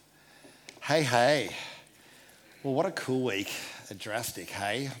Hey. Well, what a cool week at Drastic,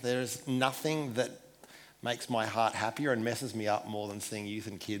 hey? There's nothing that makes my heart happier and messes me up more than seeing youth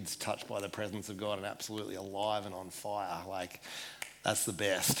and kids touched by the presence of God and absolutely alive and on fire. Like, that's the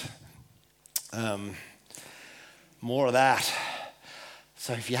best. More of that.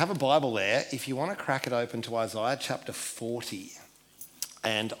 So if you have a Bible there, if you want to crack it open to Isaiah chapter 40,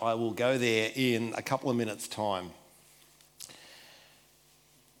 and I will go there in a couple of minutes' time.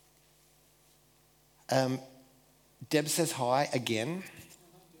 Deb says hi again.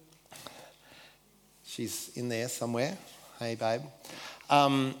 She's in there somewhere. Hey, babe.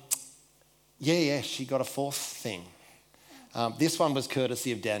 Yeah, she got a fourth thing. This one was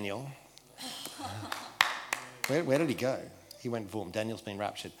courtesy of Daniel. Where did he go? He went boom. Daniel's been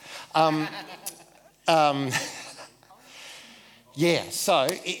raptured. So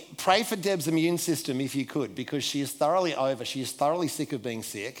pray for Deb's immune system if you could, because she is thoroughly over. She is thoroughly sick of being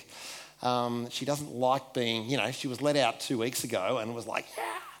sick. She doesn't like being, she was let out 2 weeks ago and was like, yeah.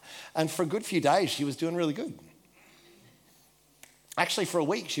 And for a good few days, she was doing really good. Actually, for a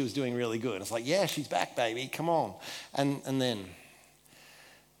week, she was doing really good. It's like, yeah, she's back, baby. Come on. And then...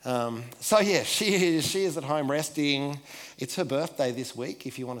 she is at home resting. It's her birthday this week,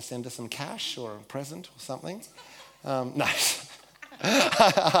 if you want to send her some cash or a present or something. No.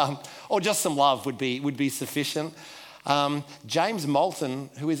 Or just some love would be sufficient. James Moulton,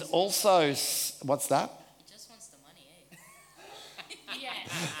 who is also... What's that? He just wants the money, eh? Yeah,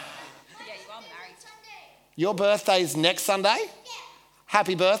 you are married. Your birthday's next Sunday? Yeah.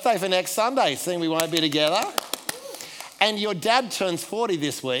 Happy birthday for next Sunday, seeing we won't be together. And your dad turns 40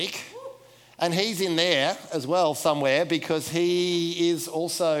 this week, and he's in there as well somewhere because he is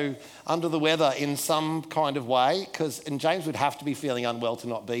also under the weather in some kind of way, and James would have to be feeling unwell to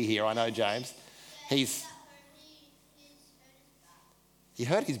not be here. I know James. He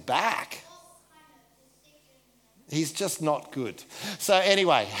hurt his back. He's just not good. So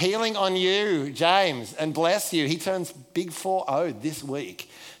anyway, healing on you, James, and bless you. He turns big 40 this week,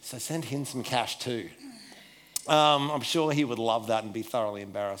 so send him some cash too. I'm sure he would love that and be thoroughly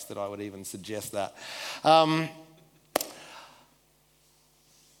embarrassed that I would even suggest that. And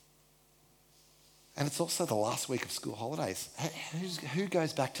it's also the last week of school holidays. Who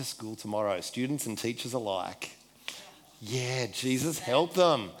goes back to school tomorrow? Students and teachers alike. Yeah, Jesus, help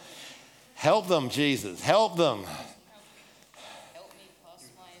them. Help them, Jesus. Help them. Help me pass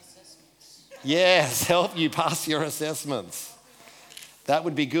my assessments. Yes, help you pass your assessments. That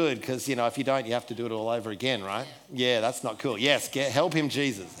would be good because, if you don't, you have to do it all over again, right? Yeah, that's not cool. Yes, help him,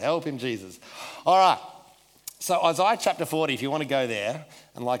 Jesus. Help him, Jesus. All right. So Isaiah chapter 40, if you want to go there,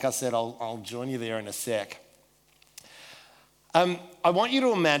 and like I said, I'll join you there in a sec. I want you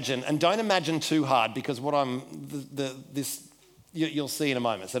to imagine, and don't imagine too hard because you'll see in a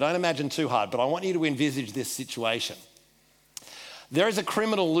moment. So don't imagine too hard, but I want you to envisage this situation. There is a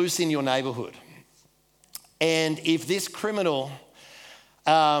criminal loose in your neighbourhood. And if this criminal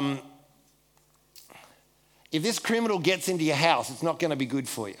gets into your house, it's not going to be good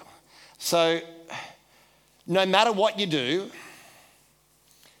for you. So no matter what you do,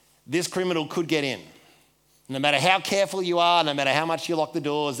 this criminal could get in. No matter how careful you are, no matter how much you lock the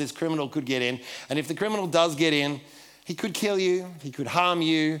doors, this criminal could get in. And if the criminal does get in, he could kill you, he could harm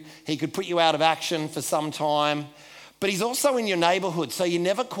you, he could put you out of action for some time. But he's also in your neighbourhood, so you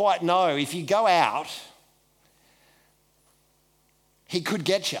never quite know. If you go out, he could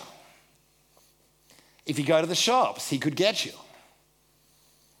get you. If you go to the shops, he could get you.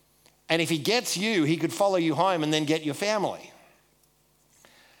 And if he gets you, he could follow you home and then get your family.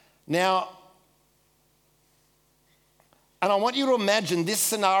 Now, and I want you to imagine this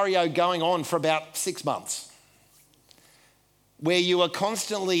scenario going on for about 6 months, where you are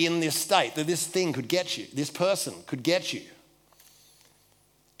constantly in this state that this thing could get you, this person could get you.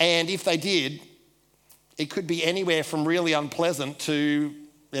 And if they did, it could be anywhere from really unpleasant to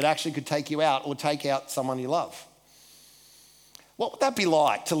it actually could take you out or take out someone you love. What would that be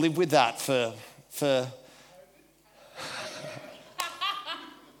like to live with that for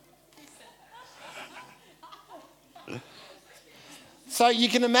So you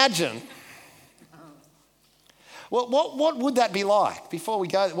can imagine, what would that be like? Before we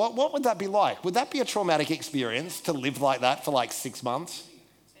go, what would that be like? Would that be a traumatic experience to live like that for like 6 months?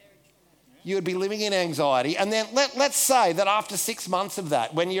 You would be living in anxiety. And then let's say that after 6 months of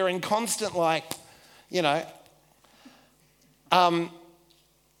that, when you're in constant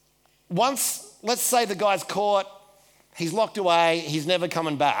once, let's say the guy's caught, he's locked away, he's never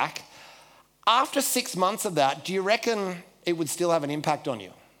coming back. After 6 months of that, do you reckon it would still have an impact on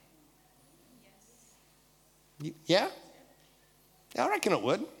you? Yes. Yeah? Yeah, I reckon it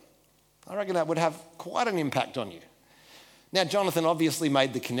would. I reckon that would have quite an impact on you. Now, Jonathan obviously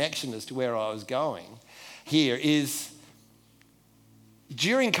made the connection as to where I was going here is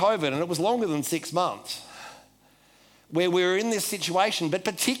during COVID, and it was longer than 6 months, where we were in this situation, but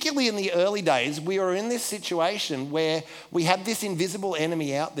particularly in the early days, we were in this situation where we had this invisible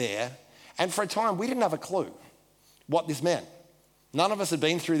enemy out there, and for a time we didn't have a clue what this meant. None of us had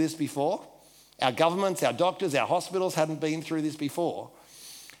been through this before. Our governments, our doctors, our hospitals hadn't been through this before.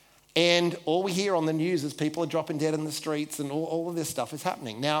 And all we hear on the news is people are dropping dead in the streets and all of this stuff is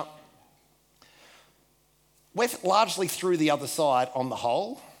happening. Now, we're largely through the other side on the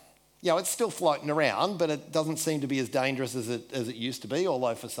whole. You know, it's still floating around, but it doesn't seem to be as dangerous as it used to be,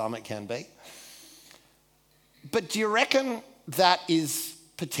 although for some it can be. But do you reckon that is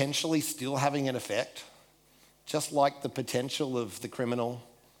potentially still having an effect? Just like the potential of the criminal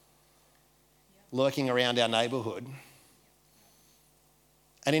lurking around our neighbourhood.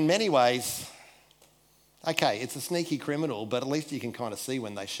 And in many ways, okay, it's a sneaky criminal, but at least you can kind of see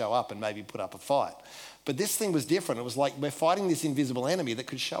when they show up and maybe put up a fight. But this thing was different. It was like we're fighting this invisible enemy that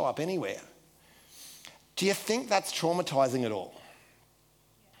could show up anywhere. Do you think that's traumatizing at all?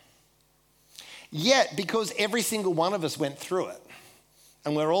 Yet, because every single one of us went through it,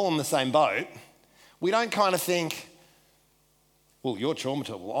 and we're all in the same boat, we don't kind of think, well, you're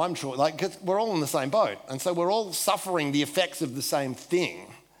traumatized, well, I'm traumatized, like, 'cause we're all in the same boat. And so we're all suffering the effects of the same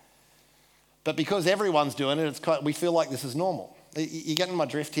thing. But because everyone's doing it, we feel like this is normal. You getting my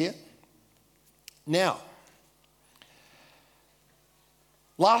drift here? Now,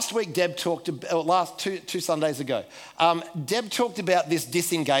 last week Deb talked about, last two Sundays ago, Deb talked about this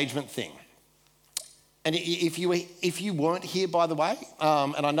disengagement thing. And if you weren't here, by the way,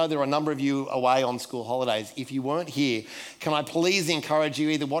 and I know there are a number of you away on school holidays, if you weren't here, can I please encourage you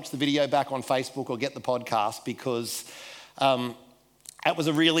either watch the video back on Facebook or get the podcast, because that was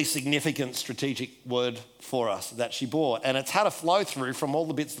a really significant strategic word for us that she brought. And it's had a flow through from all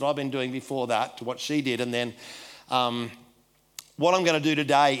the bits that I've been doing before that to what she did. And then what I'm going to do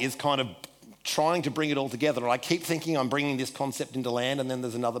today is kind of trying to bring it all together. And I keep thinking I'm bringing this concept into land, and then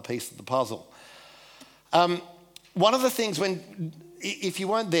there's another piece of the puzzle. One of the things if you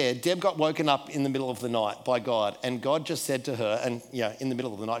weren't there, Deb got woken up in the middle of the night by God, and God just said to her, and in the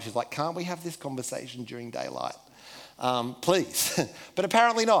middle of the night, she's like, can't we have this conversation during daylight? Please. But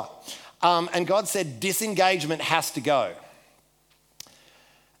apparently not. And God said, disengagement has to go.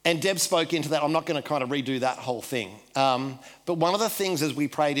 And Deb spoke into that. I'm not going to kind of redo that whole thing. But one of the things as we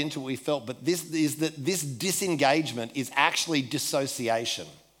prayed into it, we felt, but this is that this disengagement is actually dissociation.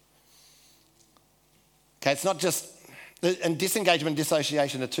 Okay, it's not just, and disengagement and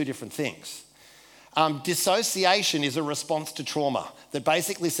dissociation are two different things. Dissociation is a response to trauma that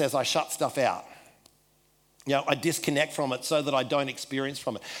basically says I shut stuff out. I disconnect from it so that I don't experience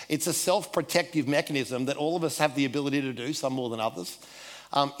from it. It's a self-protective mechanism that all of us have the ability to do, some more than others,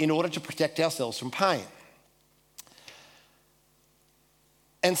 in order to protect ourselves from pain.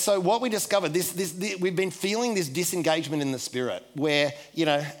 And so what we discovered, we've been feeling this disengagement in the spirit where,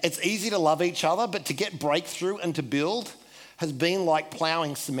 it's easy to love each other, but to get breakthrough and to build has been like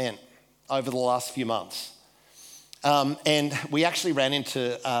ploughing cement over the last few months. And we actually ran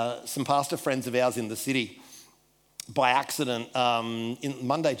into some pastor friends of ours in the city by accident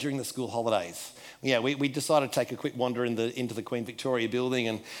Monday during the school holidays. We decided to take a quick wander into the Queen Victoria building,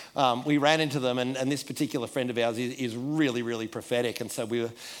 and we ran into them, and this particular friend of ours is really, really prophetic, and so we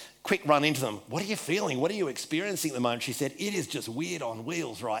were quick run into them. What are you feeling? What are you experiencing at the moment? She said, it is just weird on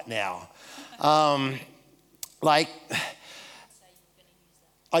wheels right now.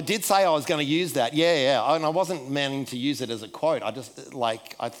 I did say I was going to use that, and I wasn't meaning to use it as a quote.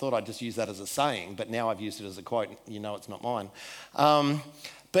 I thought I'd just use that as a saying, but now I've used it as a quote. It's not mine.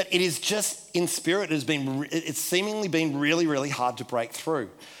 But it is just in spirit. It's seemingly been really, really hard to break through.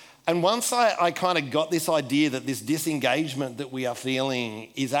 And once I kind of got this idea that this disengagement that we are feeling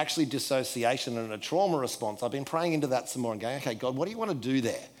is actually dissociation and a trauma response, I've been praying into that some more and going, okay, God, what do you want to do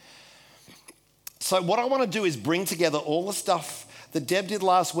there? So what I want to do is bring together all the stuff that Deb did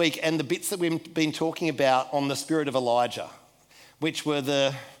last week and the bits that we've been talking about on the spirit of Elijah, which were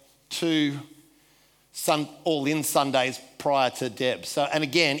the two all-in Sundays prior to Deb. So, and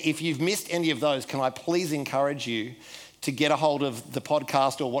again, if you've missed any of those, can I please encourage you to get a hold of the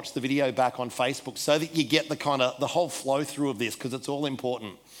podcast or watch the video back on Facebook so that you get the whole flow through of this, because it's all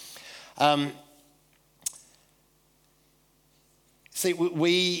important. See,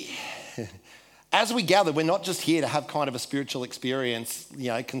 as we gather, we're not just here to have kind of a spiritual experience,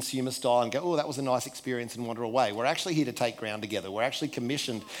 consumer style, and go, oh, that was a nice experience, and wander away. We're actually here to take ground together. We're actually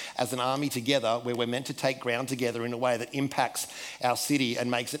commissioned as an army together, where we're meant to take ground together in a way that impacts our city and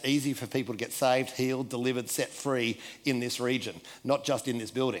makes it easy for people to get saved, healed, delivered, set free in this region, not just in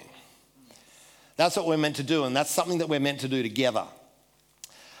this building. That's what we're meant to do, and that's something that we're meant to do together.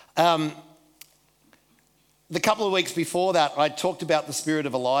 The couple of weeks before that, I talked about the spirit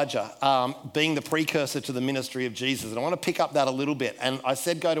of Elijah being the precursor to the ministry of Jesus. And I want to pick up that a little bit. And I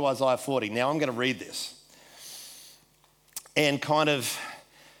said go to Isaiah 40. Now I'm going to read this and kind of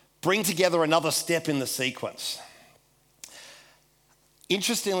bring together another step in the sequence.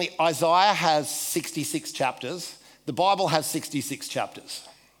 Interestingly, Isaiah has 66 chapters. The Bible has 66 chapters.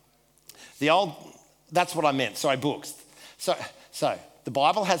 That's what I meant. Sorry, books. So the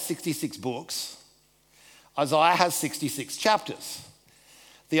Bible has 66 books. Isaiah has 66 chapters.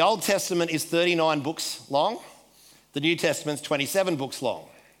 The Old Testament is 39 books long. The New Testament's 27 books long.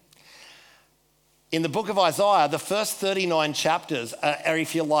 In the book of Isaiah, the first 39 chapters are,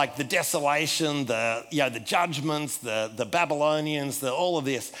 if you like, the desolation, the judgments, the Babylonians, all of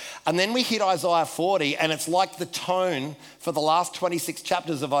this. And then we hit Isaiah 40, and it's like the tone for the last 26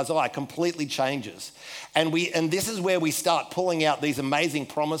 chapters of Isaiah completely changes. And this is where we start pulling out these amazing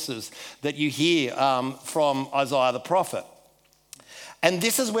promises that you hear from Isaiah the prophet. And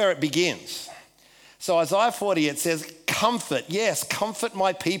this is where it begins. So Isaiah 40, it says, comfort, yes, comfort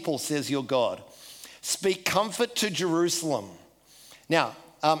my people, says your God. Speak comfort to Jerusalem. Now,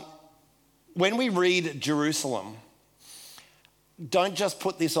 when we read Jerusalem, don't just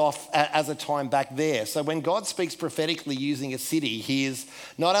put this off as a time back there. So when God speaks prophetically using a city, he is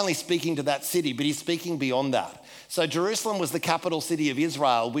not only speaking to that city, but he's speaking beyond that. So Jerusalem was the capital city of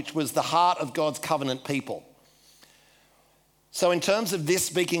Israel, which was the heart of God's covenant people. So in terms of this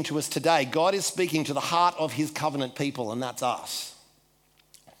speaking to us today, God is speaking to the heart of his covenant people, and that's us.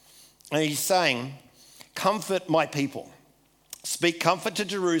 And he's saying, comfort my people. Speak comfort to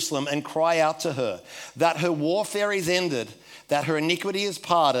Jerusalem and cry out to her that her warfare is ended, that her iniquity is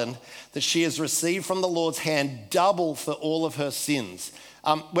pardoned, that she has received from the Lord's hand double for all of her sins.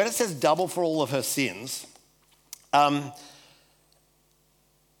 When it says double for all of her sins, the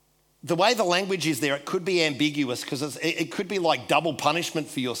way the language is there, it could be ambiguous because it could be like double punishment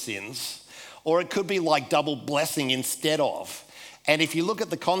for your sins, or it could be like double blessing instead of. And if you look at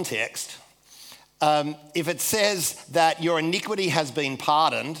the context, if it says that your iniquity has been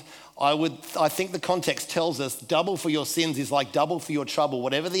pardoned, I think the context tells us double for your sins is like double for your trouble.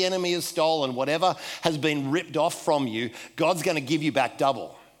 Whatever the enemy has stolen, whatever has been ripped off from you, God's going to give you back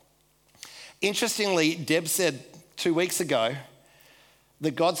double. Interestingly, Deb said 2 weeks ago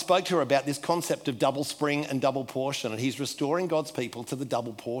that God spoke to her about this concept of double spring and double portion, and he's restoring God's people to the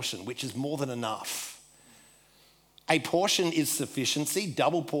double portion, which is more than enough. A portion is sufficiency,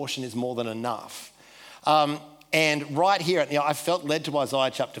 double portion is more than enough. And right here, I felt led to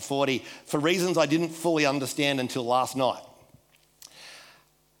Isaiah chapter 40 for reasons I didn't fully understand until last night.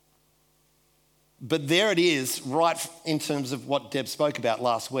 But there it is, right in terms of what Deb spoke about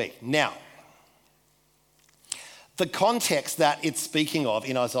last week. Now, the context that it's speaking of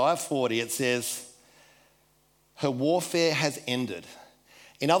in Isaiah 40, it says, her warfare has ended.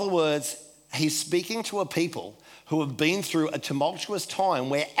 In other words, he's speaking to a people who have been through a tumultuous time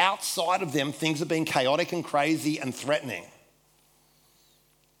where outside of them things have been chaotic and crazy and threatening.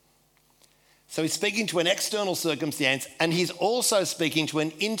 So he's speaking to an external circumstance, and he's also speaking to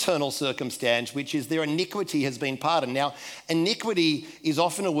an internal circumstance, which is their iniquity has been pardoned. Now, iniquity is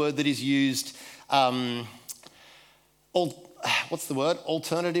often a word that is used,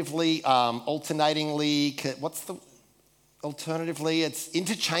 alternatively, alternatively, it's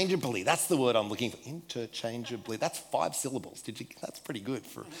interchangeably. That's the word I'm looking for. Interchangeably. That's 5 syllables. That's pretty good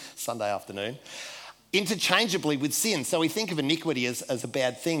for Sunday afternoon. Interchangeably with sin. So we think of iniquity as a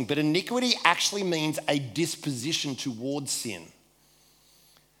bad thing, but iniquity actually means a disposition towards sin.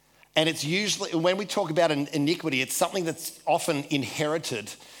 And it's usually, when we talk about an iniquity, it's something that's often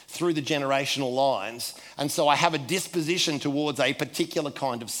inherited through the generational lines. And so I have a disposition towards a particular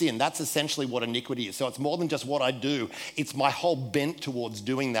kind of sin. That's essentially what iniquity is. So it's more than just what I do. It's my whole bent towards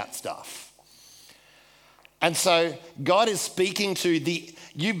doing that stuff. And so God is speaking to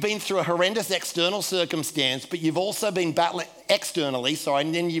you've been through a horrendous external circumstance, but you've also been battling externally,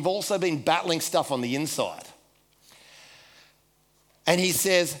 and then you've also been battling stuff on the inside. And he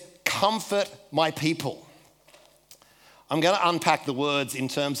says, comfort my people. I'm going to unpack the words in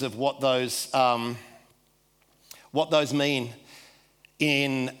terms of what those mean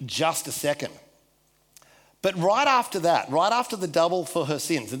in just a second. But right after that, right after the double for her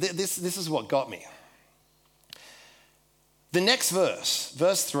sins, and this is what got me. The next verse,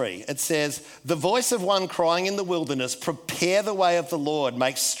 verse 3, it says, "The voice of one crying in the wilderness, prepare the way of the Lord,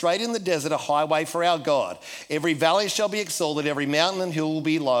 make straight in the desert a highway for our God. Every valley shall be exalted, every mountain and hill will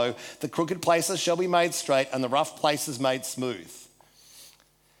be low. The crooked places shall be made straight and the rough places made smooth."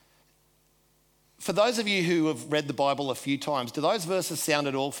 For those of you who have read the Bible a few times, do those verses sound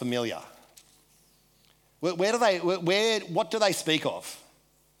at all familiar? What do they speak of?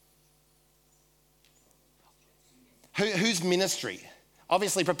 Whose ministry?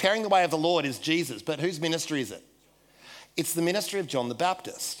 Obviously, preparing the way of the Lord is Jesus, but whose ministry is it? It's the ministry of John the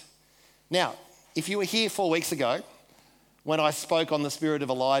Baptist. Now, if you were here 4 weeks ago when I spoke on the spirit of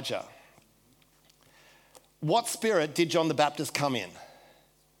Elijah, what spirit did John the Baptist come in?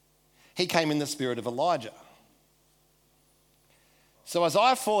 He came in the spirit of Elijah. So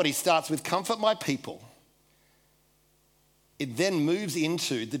Isaiah 40 starts with, "Comfort my people." It then moves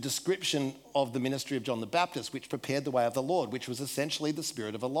into the description of the ministry of John the Baptist, which prepared the way of the Lord, which was essentially the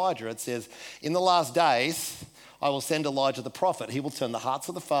spirit of Elijah. It says, "In the last days, I will send Elijah the prophet. He will turn the hearts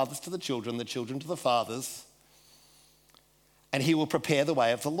of the fathers to the children to the fathers, and he will prepare the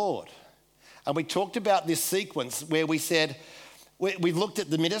way of the Lord." And we talked about this sequence where we said, we've looked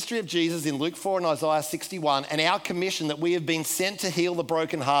at the ministry of Jesus in Luke 4 and Isaiah 61, and our commission that we have been sent to heal the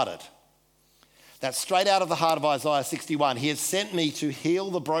brokenhearted. That's straight out of the heart of Isaiah 61. He has sent me to heal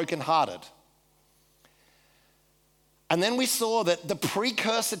the brokenhearted. And then we saw that the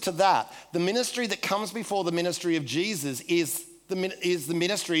precursor to that, the ministry that comes before the ministry of Jesus, is the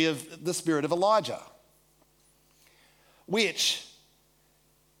ministry of the spirit of Elijah, which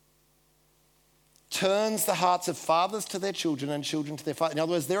turns the hearts of fathers to their children and children to their fathers. In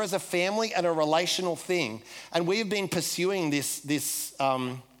other words, there is a family and a relational thing. And we have been pursuing this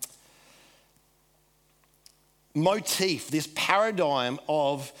motif, this paradigm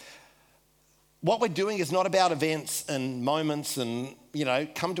of what we're doing is not about events and moments and,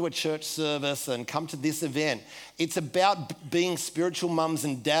 come to a church service and come to this event. It's about being spiritual mums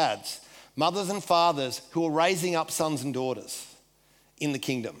and dads, mothers and fathers who are raising up sons and daughters in the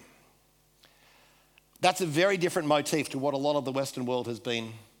kingdom. That's a very different motif to what a lot of the Western world has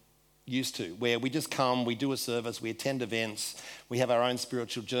been used to, where we just come, we do a service, we attend events, we have our own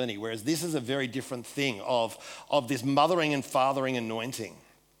spiritual journey, whereas this is a very different thing of this mothering and fathering anointing.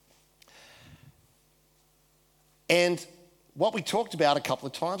 And what we talked about a couple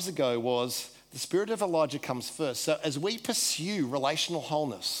of times ago was the spirit of Elijah comes first. So as we pursue relational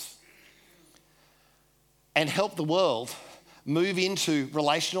wholeness and help the world move into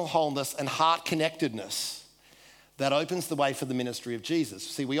relational wholeness and heart connectedness, that opens the way for the ministry of Jesus.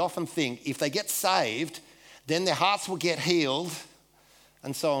 See, we often think if they get saved, then their hearts will get healed,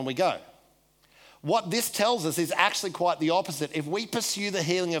 and so on we go. What this tells us is actually quite the opposite. If we pursue the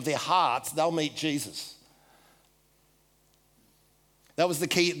healing of their hearts, they'll meet Jesus. That was the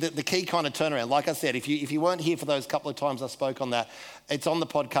key kind of turnaround. Like I said, if you weren't here for those couple of times I spoke on that, it's on the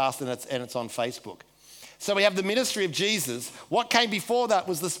podcast and it's on Facebook. So we have the ministry of Jesus. What came before that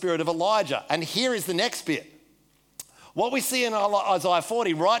was the spirit of Elijah. And here is the next bit. What we see in Isaiah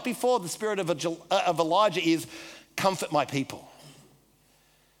 40, right before the spirit of Elijah, is comfort my people.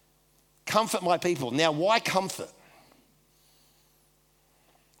 Comfort my people. Now, why comfort?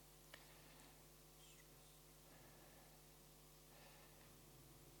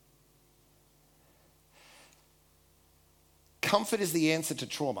 Comfort is the answer to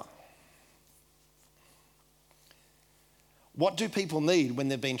trauma. What do people need when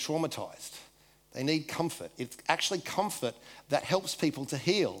they've been traumatized? They need comfort. It's actually comfort that helps people to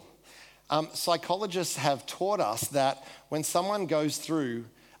heal. Psychologists have taught us that when someone goes through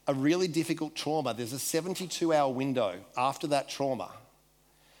a really difficult trauma, there's a 72-hour window after that trauma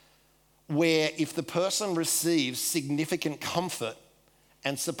where if the person receives significant comfort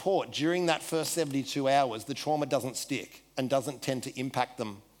and support during that first 72 hours, the trauma doesn't stick and doesn't tend to impact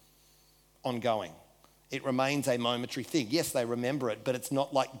them ongoing. It remains a momentary thing. Yes, they remember it, but it's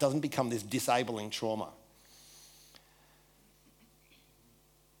not like, doesn't become this disabling trauma.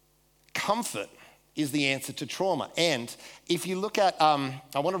 Comfort is the answer to trauma. And if you look at, I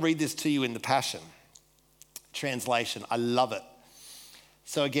want to read this to you in the Passion Translation. I love it.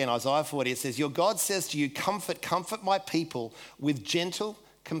 So again, Isaiah 40, it says, "Your God says to you, comfort my people with gentle,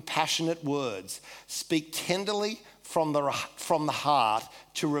 compassionate words. Speak tenderly from the heart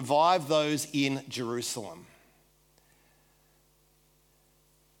to revive those in Jerusalem."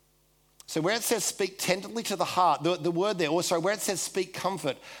 So where it says speak tenderly to the heart, the word there, where it says speak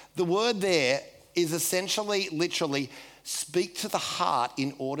comfort, the word there is essentially, literally, speak to the heart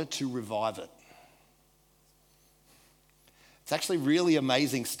in order to revive it. It's actually really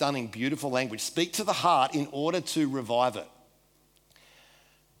amazing, stunning, beautiful language. Speak to the heart in order to revive it.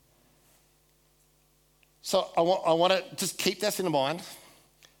 So I want to just keep this in mind.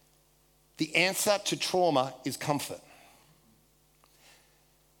 The answer to trauma is comfort.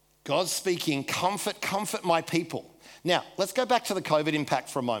 God's speaking, comfort my people. Now, let's go back to the COVID impact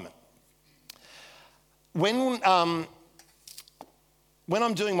for a moment. When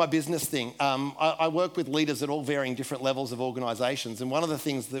I'm doing my business thing, I work with leaders at all varying different levels of organisations, and one of the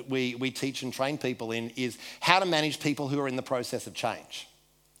things that we teach and train people in is how to manage people who are in the process of change.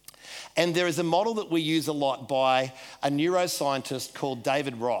 And there is a model that we use a lot by a neuroscientist called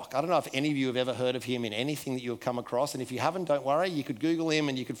David Rock. I don't know if any of you have ever heard of him in anything that you have come across, and if you haven't, don't worry, you could Google him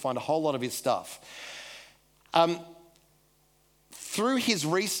and you could find a whole lot of his stuff. Through his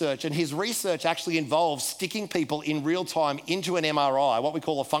research, and his research actually involves sticking people in real time into an MRI, what we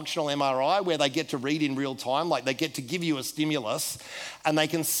call a functional MRI, where they get to read in real time, like they get to give you a stimulus and they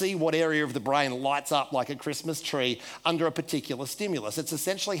can see what area of the brain lights up like a Christmas tree under a particular stimulus. It's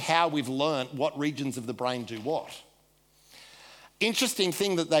essentially how we've learnt what regions of the brain do what. Interesting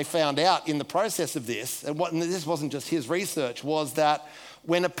thing that they found out in the process of this, and this wasn't just his research, was that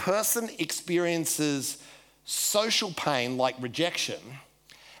when a person experiences social pain like rejection,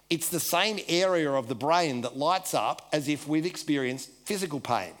 it's the same area of the brain that lights up as if we've experienced physical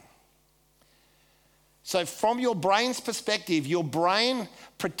pain. So from your brain's perspective, your brain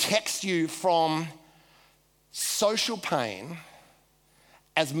protects you from social pain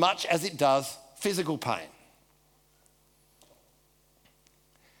as much as it does physical pain.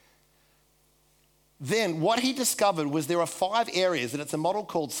 Then what he discovered was there are 5 areas, and it's a model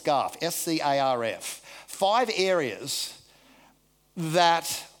called SCARF, S-C-A-R-F, 5 areas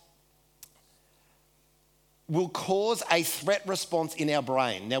that will cause a threat response in our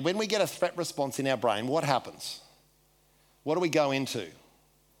brain. Now, when we get a threat response in our brain, what happens? What do we go into?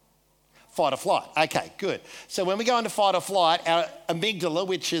 Fight or flight. Okay, good. So when we go into fight or flight, our amygdala,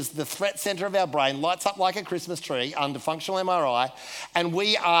 which is the threat center of our brain, lights up like a Christmas tree under functional MRI, and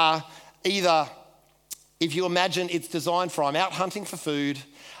we are either, if you imagine it's designed for I'm out hunting for food,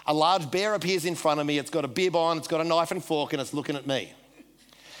 a large bear appears in front of me, it's got a bib on, it's got a knife and fork, and it's looking at me.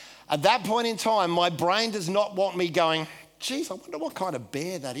 At that point in time, my brain does not want me going, geez, I wonder what kind of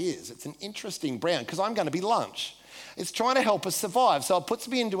bear that is. It's an interesting brand, because I'm going to be lunch. It's trying to help us survive. So it puts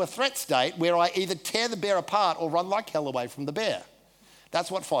me into a threat state where I either tear the bear apart or run like hell away from the bear. That's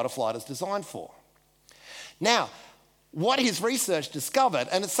what fight or flight is designed for. Now, what his research discovered,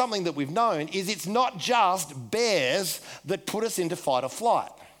 and it's something that we've known, is it's not just bears that put us into fight or flight.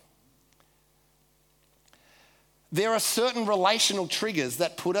 There are certain relational triggers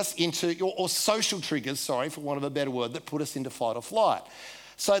that put us into, or social triggers, sorry, for want of a better word, that put us into fight or flight.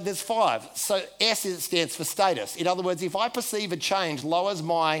 So there's 5. So S stands for status. In other words, if I perceive a change lowers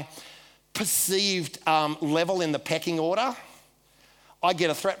my perceived level in the pecking order, I get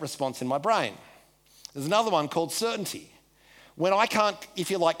a threat response in my brain. There's another one called certainty. When I can't,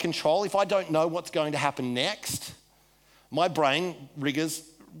 if you like, control, if I don't know what's going to happen next, my brain registers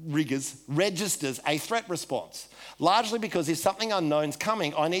a threat response. Largely because if something unknown's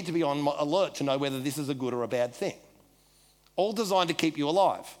coming, I need to be on alert to know whether this is a good or a bad thing. All designed to keep you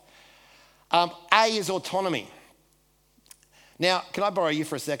alive. A is autonomy. Now, can I borrow you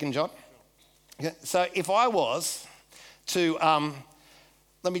for a second, John? Okay. So if I was to, I'm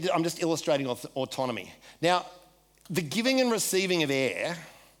just illustrating autonomy. Now, the giving and receiving of air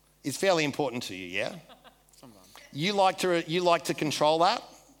is fairly important to you, yeah? Sometimes. You like to control that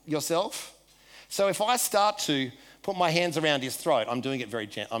yourself? So if I start to put my hands around his throat, I'm doing it very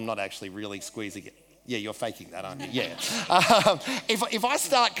gently. I'm not actually really squeezing it. Yeah, you're faking that, aren't you? Yeah. If I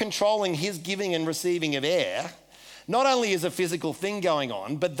start controlling his giving and receiving of air, not only is a physical thing going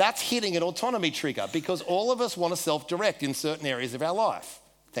on, but that's hitting an autonomy trigger because all of us want to self-direct in certain areas of our life.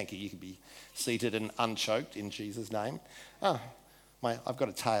 Thank you. You can be seated and unchoked in Jesus' name. Oh, I've got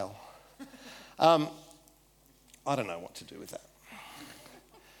a tail. I don't know what to do with that.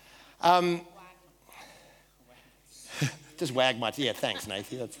 Just wag my, yeah, thanks,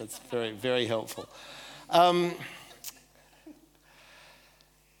 Nathan. That's very, very helpful.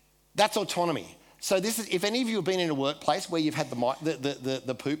 That's autonomy. So this is, if any of you have been in a workplace where you've had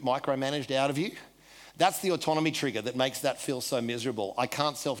the poop micromanaged out of you, that's the autonomy trigger that makes that feel so miserable. I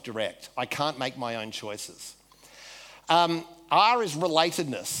can't self-direct. I can't make my own choices. R is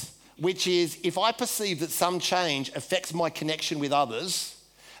relatedness, which is if I perceive that some change affects my connection with others,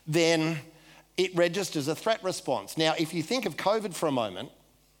 then it registers a threat response. Now, if you think of COVID for a moment,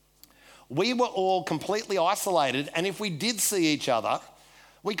 we were all completely isolated, and if we did see each other,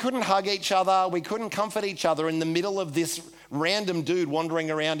 we couldn't hug each other, we couldn't comfort each other in the middle of this random dude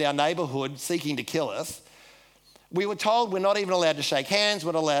wandering around our neighbourhood seeking to kill us. We were told we're not even allowed to shake hands,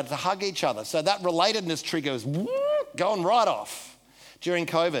 we're not allowed to hug each other. So that relatedness trigger was going right off during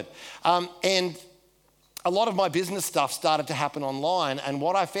COVID. And a lot of my business stuff started to happen online. And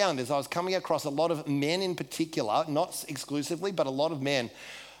what I found is I was coming across a lot of men in particular, not exclusively, but a lot of men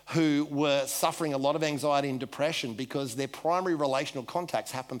who were suffering a lot of anxiety and depression because their primary relational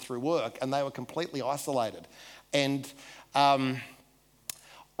contacts happened through work and they were completely isolated. And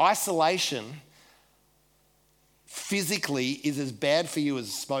isolation physically is as bad for you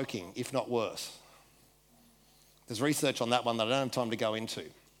as smoking, if not worse. There's research on that one that I don't have time to go into.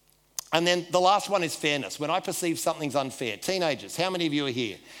 And then the last one is fairness. When I perceive something's unfair. Teenagers, how many of you are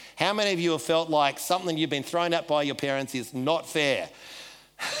here? How many of you have felt like something you've been thrown at by your parents is not fair?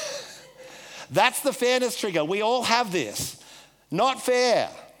 That's the fairness trigger. We all have this. Not fair.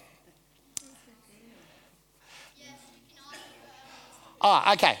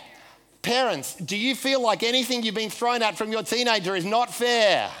 Okay. Parents, do you feel like anything you've been thrown at from your teenager is not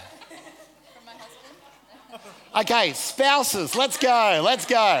fair? From my husband. Okay, spouses, let's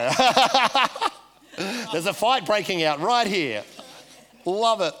go. There's a fight breaking out right here.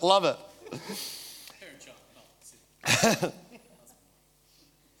 Love it.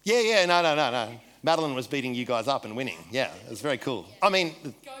 Yeah, no. Madeline was beating you guys up and winning. Yeah, it was very cool. I mean,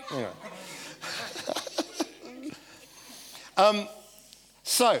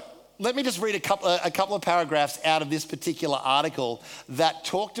 so let me just read a couple of paragraphs out of this particular article that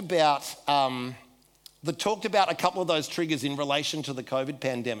talked about a couple of those triggers in relation to the COVID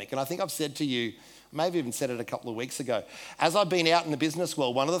pandemic. And I think I've said to you, maybe even said it a couple of weeks ago, as I've been out in the business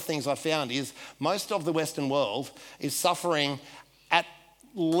world, one of the things I found is most of the Western world is suffering at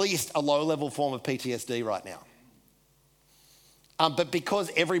least a low-level form of PTSD right now. But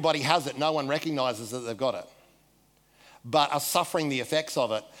because everybody has it, no one recognises that they've got it, but are suffering the effects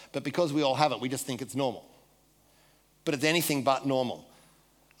of it. But because we all have it, we just think it's normal. But it's anything but normal.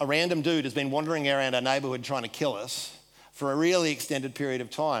 A random dude has been wandering around our neighbourhood trying to kill us for a really extended period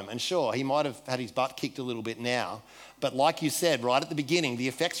of time. And sure, he might have had his butt kicked a little bit now, but like you said right at the beginning, the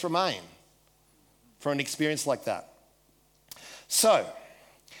effects remain for an experience like that. So,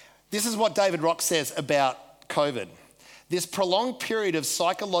 this is what David Rock says about COVID. This prolonged period of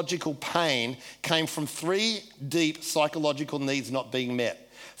psychological pain came from 3 deep psychological needs not being met.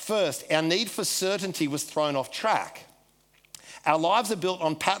 First, our need for certainty was thrown off track. Our lives are built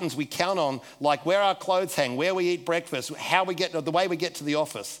on patterns we count on, like where our clothes hang, where we eat breakfast, the way we get to the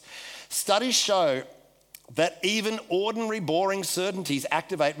office. Studies show that even ordinary boring certainties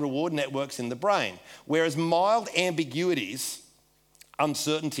activate reward networks in the brain, whereas mild ambiguities,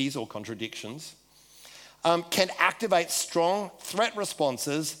 uncertainties or contradictions, can activate strong threat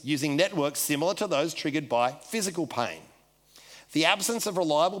responses using networks similar to those triggered by physical pain. The absence of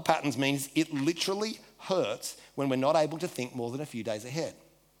reliable patterns means it literally hurts when we're not able to think more than a few days ahead.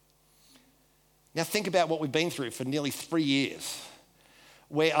 Now think about what we've been through for nearly 3 years.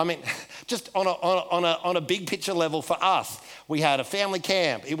 Just on a big picture level for us, we had a family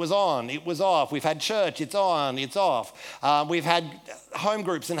camp, it was on, it was off. We've had church, it's on, it's off. We've had home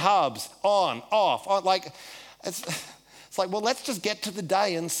groups and hubs, on, off. It's like, well, let's just get to the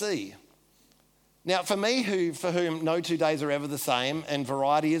day and see. Now, for me, for whom no 2 days are ever the same and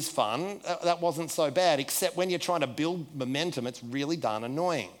variety is fun, that wasn't so bad, except when you're trying to build momentum, it's really darn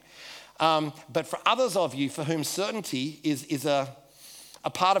annoying. But for others of you for whom certainty is a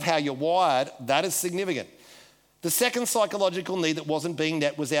part of how you're wired, that is significant. The second psychological need that wasn't being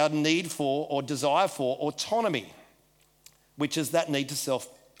met was our need for or desire for autonomy, which is that need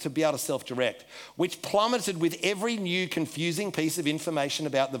to be able to self-direct, which plummeted with every new confusing piece of information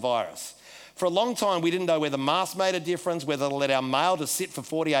about the virus. For a long time, we didn't know whether masks made a difference, whether to let our mail to sit for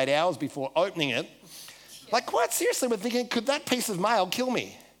 48 hours before opening it. Like, quite seriously, we're thinking, could that piece of mail kill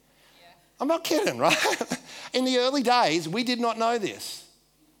me? Yeah. I'm not kidding, right? In the early days, we did not know this.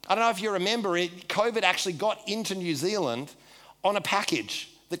 I don't know if you remember it, COVID actually got into New Zealand on a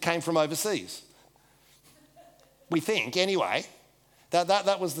package that came from overseas. We think, anyway.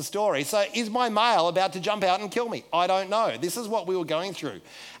 That was the story. So is my mail about to jump out and kill me? I don't know. This is what we were going through.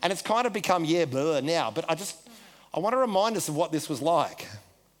 And it's kind of become, blur now. But I want to remind us of what this was like.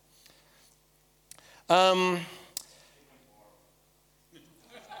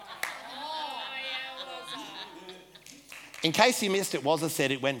 In case you missed it, Wazza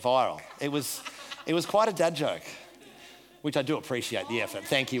said it went viral. It was quite a dad joke, which I do appreciate the effort.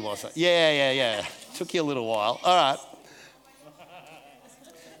 Thank you, Wazza. Yeah. Took you a little while. All right.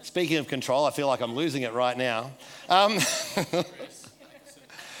 Speaking of control, I feel like I'm losing it right now.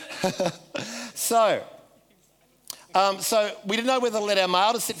 So, So we didn't know whether to let our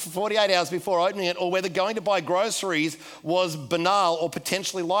mail to sit for 48 hours before opening it, or whether going to buy groceries was banal or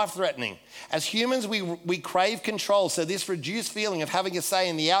potentially life-threatening. As humans, we crave control, so this reduced feeling of having a say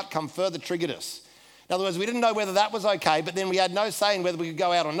in the outcome further triggered us. In other words, we didn't know whether that was okay, but then we had no say in whether we could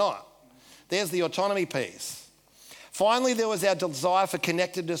go out or not. There's the autonomy piece. Finally, there was our desire for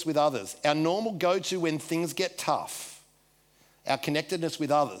connectedness with others, our normal go-to when things get tough. Our connectedness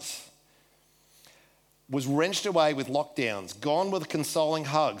with others was wrenched away with lockdowns, gone with consoling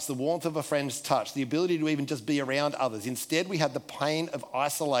hugs, the warmth of a friend's touch, the ability to even just be around others. Instead, we had the pain of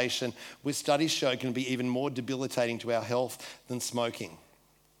isolation, which studies show can be even more debilitating to our health than smoking.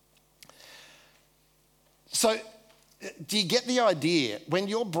 So, do you get the idea? When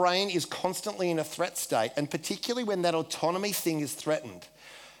your brain is constantly in a threat state, and particularly when that autonomy thing is threatened,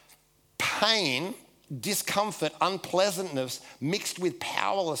 pain, discomfort, unpleasantness mixed with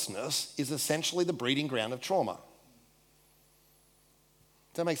powerlessness is essentially the breeding ground of trauma.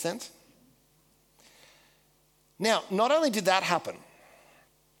 Does that make sense? Now, not only did that happen,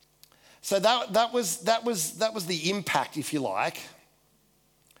 so that was the impact, if you like,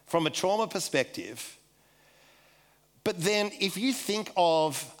 from a trauma perspective. But then if you think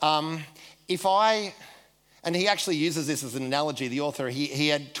of, and he actually uses this as an analogy, the author, he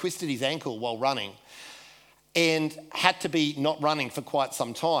had twisted his ankle while running and had to be not running for quite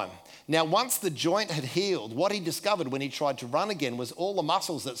some time. Now, once the joint had healed, what he discovered when he tried to run again was all the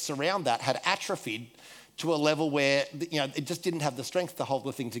muscles that surround that had atrophied to a level where, it just didn't have the strength to hold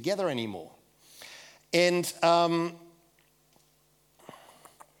the thing together anymore. And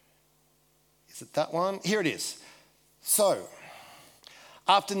is it that one? Here it is. So,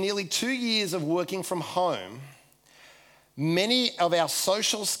 after nearly 2 years of working from home, many of our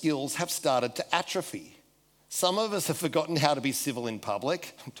social skills have started to atrophy. Some of us have forgotten how to be civil in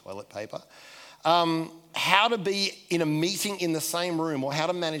public, toilet paper, how to be in a meeting in the same room, or how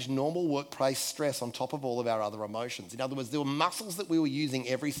to manage normal workplace stress on top of all of our other emotions. In other words, there were muscles that we were using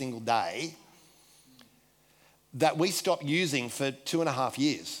every single day that we stopped using for 2.5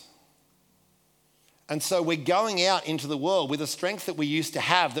 years. And so we're going out into the world with a strength that we used to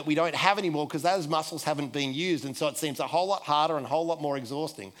have that we don't have anymore because those muscles haven't been used. And so it seems a whole lot harder and a whole lot more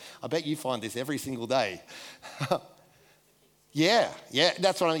exhausting. I bet you find this every single day. Yeah,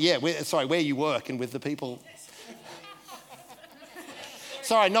 that's what where you work and with the people.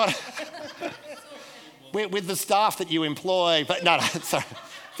 Sorry, not with the staff that you employ. But no, sorry.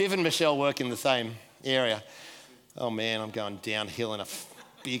 Viv and Michelle work in the same area. Oh man, I'm going downhill in a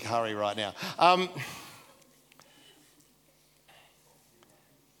big hurry right now.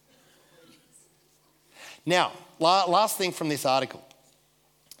 Now, last thing from this article.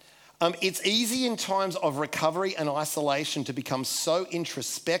 It's easy in times of recovery and isolation to become so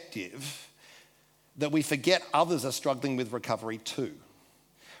introspective that we forget others are struggling with recovery too.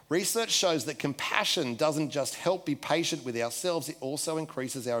 Research shows that compassion doesn't just help be patient with ourselves, it also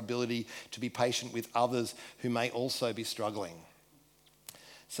increases our ability to be patient with others who may also be struggling.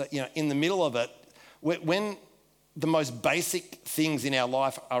 So, in the middle of it, when the most basic things in our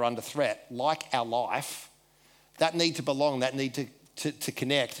life are under threat, like our life, that need to belong, that need to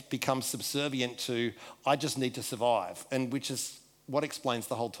connect becomes subservient to, I just need to survive, and which is what explains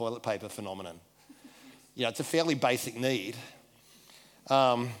the whole toilet paper phenomenon. It's a fairly basic need.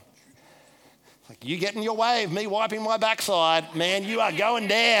 Like you get in your way of me wiping my backside, man, you are going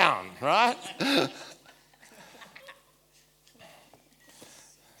down, right?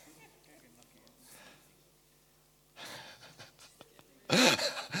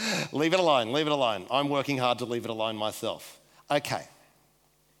 Leave it alone. I'm working hard to leave it alone myself. Okay.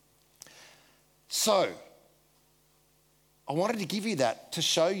 So, I wanted to give you that to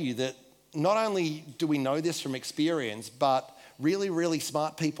show you that not only do we know this from experience, but really, really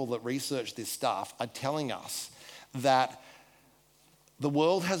smart people that research this stuff are telling us that the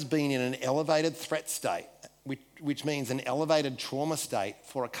world has been in an elevated threat state, which means an elevated trauma state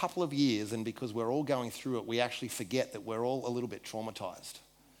for a couple of years, and because we're all going through it, we actually forget that we're all a little bit traumatized.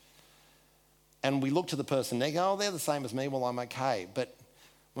 And we look to the person, they go, oh, they're the same as me, well, I'm okay. But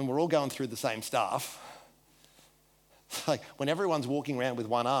when we're all going through the same stuff, like when everyone's walking around with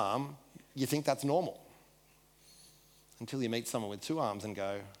one arm, you think that's normal. Until you meet someone with two arms and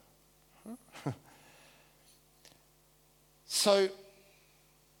go, huh? So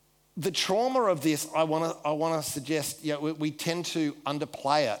the trauma of this, I want to suggest, we tend to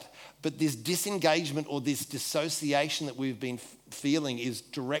underplay it, but this disengagement or this dissociation that we've been feeling is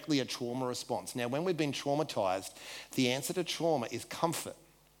directly a trauma response. Now, when we've been traumatized, the answer to trauma is comfort.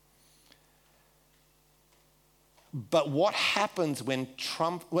 But what happens when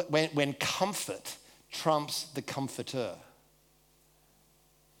comfort trumps the comforter.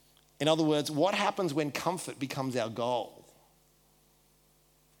 In other words, what happens when comfort becomes our goal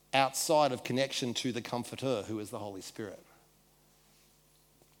outside of connection to the comforter, who is the Holy Spirit?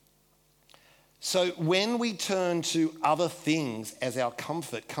 So when we turn to other things as our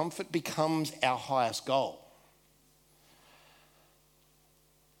comfort, comfort becomes our highest goal.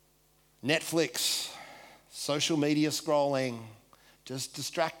 Netflix, social media scrolling, just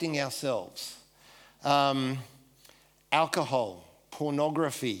distracting ourselves. Alcohol,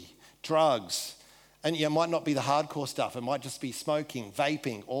 pornography, drugs. And it might not be the hardcore stuff. It might just be smoking,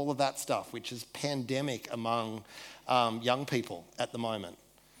 vaping, all of that stuff, which is pandemic among young people at the moment.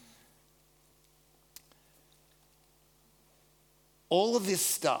 All of this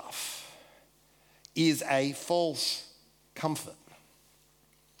stuff is a false comfort.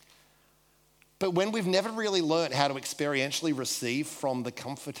 But when we've never really learned how to experientially receive from the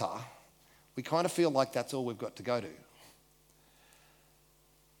comforter, we kind of feel like that's all we've got to go to.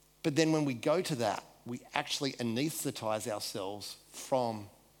 But then when we go to that, we actually anesthetize ourselves from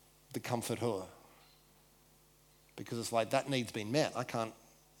the comforter. Because it's like, that need's been met. I can't,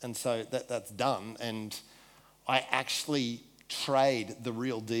 and so that's done. And I actually trade the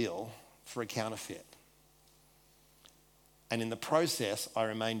real deal for a counterfeit. And in the process, I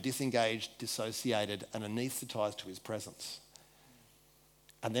remain disengaged, dissociated, and anaesthetized to his presence.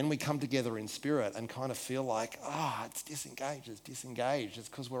 And then we come together in spirit and kind of feel like, it's disengaged. It's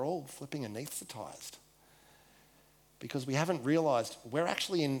because we're all flipping anaesthetized. Because we haven't realized we're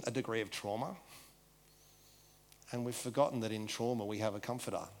actually in a degree of trauma. And we've forgotten that in trauma we have a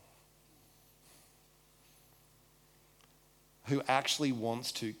comforter who actually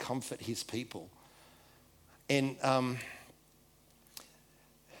wants to comfort his people. And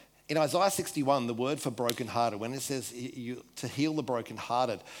in Isaiah 61, the word for brokenhearted, when it says to heal the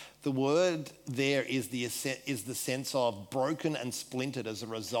brokenhearted, the word there is the sense of broken and splintered as a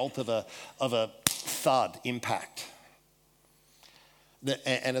result of a thud impact.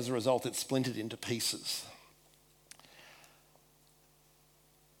 And as a result, it's splintered into pieces.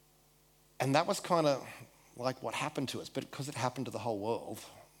 And that was kind of like what happened to us, but because it happened to the whole world,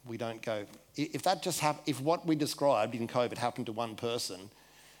 we don't go, if what we described in COVID happened to one person,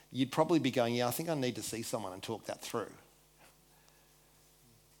 you'd probably be going, I think I need to see someone and talk that through.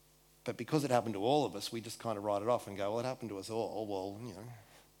 But because it happened to all of us, we just kind of write it off and go, it happened to us all. Well,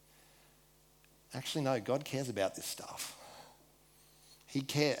 actually no, God cares about this stuff. He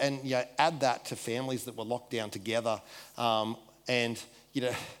cares, and add that to families that were locked down together, and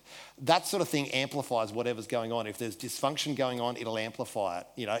that sort of thing amplifies whatever's going on. If there's dysfunction going on, it'll amplify it.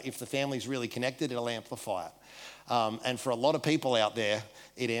 If the family's really connected, it'll amplify it. And for a lot of people out there,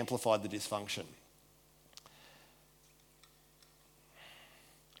 it amplified the dysfunction.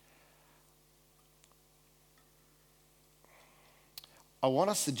 I want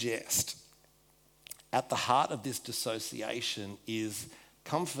to suggest at the heart of this dissociation is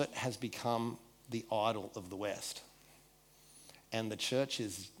comfort has become the idol of the West. And the church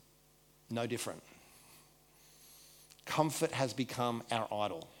is no different. Comfort has become our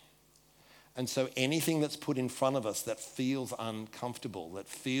idol. And so anything that's put in front of us that feels uncomfortable, that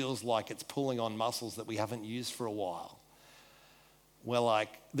feels like it's pulling on muscles that we haven't used for a while,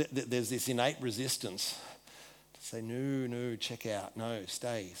 there's this innate resistance to say, no, check out, no,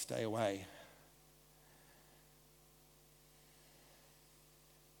 stay away.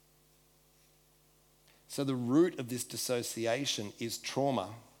 So the root of this dissociation is trauma.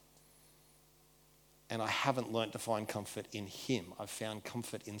 And I haven't learnt to find comfort in him. I've found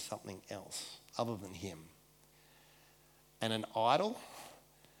comfort in something else other than him. And an idol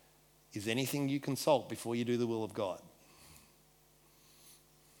is anything you consult before you do the will of God.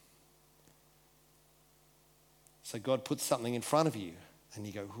 So God puts something in front of you and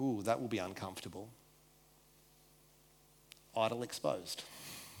you go, that will be uncomfortable. Idol exposed.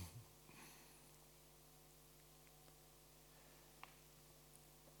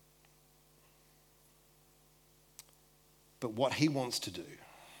 But what he wants to do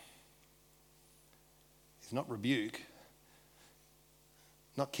is not rebuke,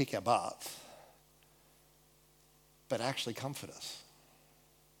 not kick our butts, but actually comfort us.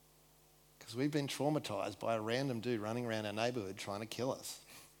 Because we've been traumatized by a random dude running around our neighborhood trying to kill us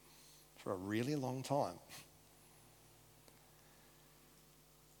for a really long time.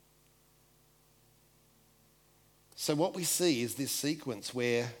 So what we see is this sequence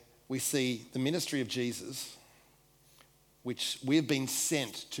where we see the ministry of Jesus, which we've been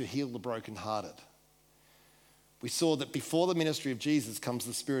sent to heal the brokenhearted. We saw that before the ministry of Jesus comes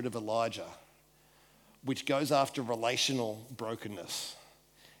the spirit of Elijah, which goes after relational brokenness.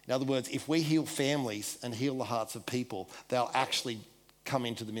 In other words, if we heal families and heal the hearts of people, they'll actually come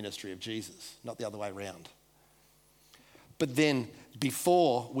into the ministry of Jesus, not the other way around. But then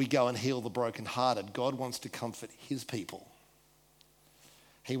before we go and heal the brokenhearted, God wants to comfort his people.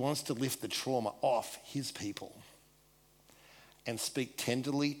 He wants to lift the trauma off his people and speak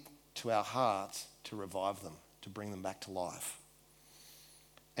tenderly to our hearts to revive them, to bring them back to life.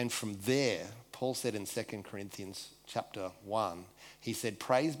 And from there, Paul said in 2 Corinthians chapter 1, he said,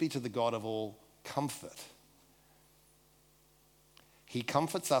 "Praise be to the God of all comfort. He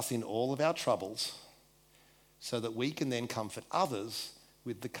comforts us in all of our troubles so that we can then comfort others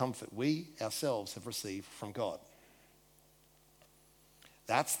with the comfort we ourselves have received from God."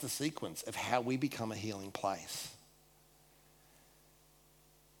 That's the sequence of how we become a healing place.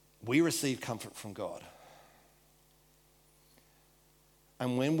 We receive comfort from God.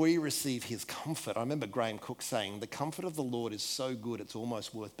 And when we receive his comfort, I remember Graham Cook saying, "The comfort of the Lord is so good, it's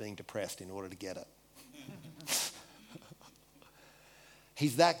almost worth being depressed in order to get it."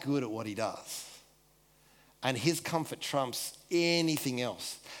 He's that good at what he does. And his comfort trumps anything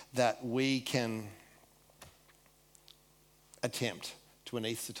else that we can attempt to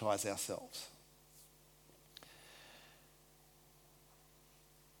anesthetize ourselves.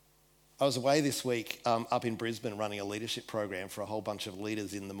 I was away this week up in Brisbane running a leadership program for a whole bunch of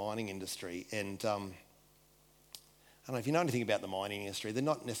leaders in the mining industry. And I don't know if you know anything about the mining industry, they're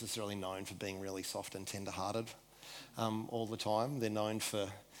not necessarily known for being really soft and tender-hearted all the time. They're known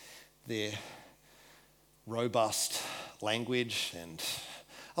for their robust language and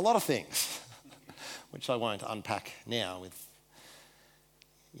a lot of things, which I won't unpack now with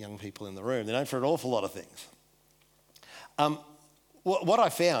young people in the room. They're known for an awful lot of things. What I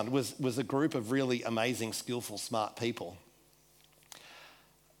found was a group of really amazing, skillful, smart people.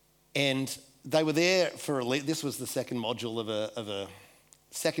 And they were there for this was the second module of a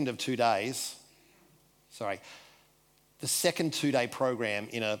second of 2 days. The second 2-day program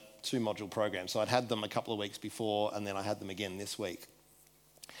in a 2-module program. So I'd had them a couple of weeks before, and then I had them again this week.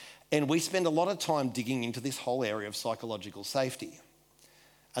 And we spend a lot of time digging into this whole area of psychological safety.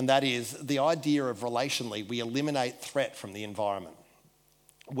 And that is the idea of relationally, we eliminate threat from the environment,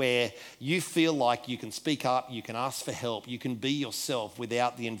 where you feel like you can speak up, you can ask for help, you can be yourself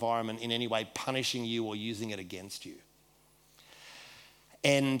without the environment in any way punishing you or using it against you.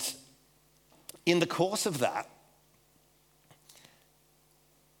 And in the course of that,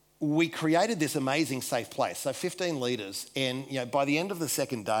 we created this amazing safe place. So 15 leaders, and by the end of the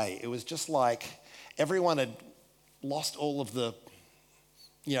second day, it was just like everyone had lost all of the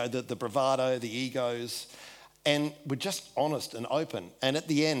bravado, the egos, and we're just honest and open. And at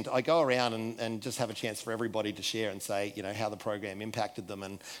the end, I go around and just have a chance for everybody to share and say, how the program impacted them,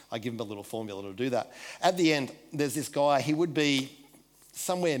 and I give them a little formula to do that. At the end, there's this guy, he would be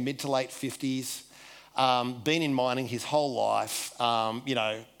somewhere mid to late 50s, been in mining his whole life,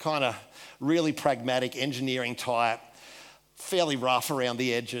 kind of really pragmatic engineering type, fairly rough around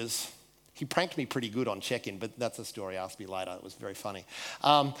the edges. He pranked me pretty good on check-in, but that's a story, ask me later. It was very funny.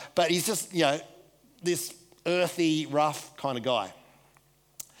 But he's just, this earthy, rough kind of guy.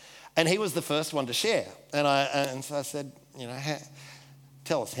 And he was the first one to share. And so I said,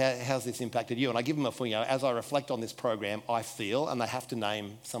 tell us, how's this impacted you? And I give him as I reflect on this program, I feel, and they have to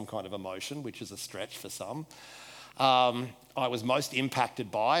name some kind of emotion, which is a stretch for some, I was most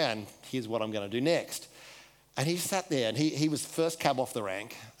impacted by, and here's what I'm going to do next. And he sat there, and he was first cab off the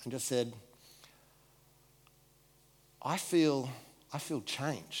rank, and just said, I feel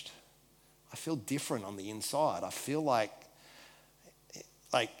changed. I feel different on the inside. I feel like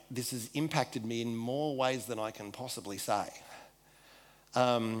this has impacted me in more ways than I can possibly say.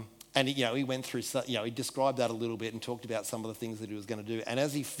 And he went through, he described that a little bit and talked about some of the things that he was going to do. And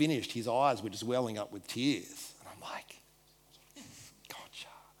as he finished, his eyes were just welling up with tears. And I'm like, gotcha.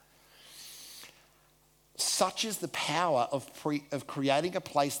 Such is the power of creating a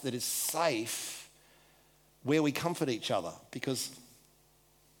place that is safe where we comfort each other. Because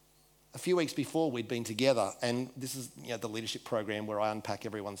a few weeks before we'd been together, and this is the leadership program where I unpack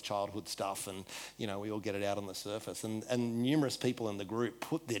everyone's childhood stuff, and we all get it out on the surface. And numerous people in the group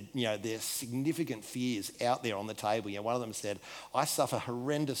put their significant fears out there on the table. One of them said, "I suffer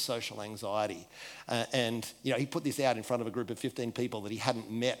horrendous social anxiety," and he put this out in front of a group of 15 people that he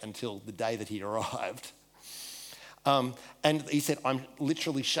hadn't met until the day that he'd arrived. And he said, "I'm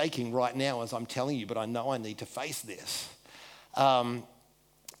literally shaking right now as I'm telling you, but I know I need to face this."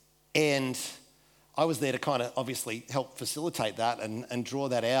 And I was there to kind of obviously help facilitate that and draw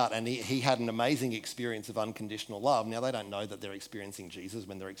that out. And he had an amazing experience of unconditional love. Now, they don't know that they're experiencing Jesus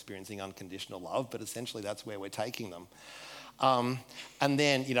when they're experiencing unconditional love, but essentially that's where we're taking them. And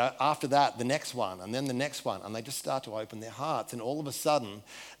then, after that, the next one, and then the next one, and they just start to open their hearts. And all of a sudden,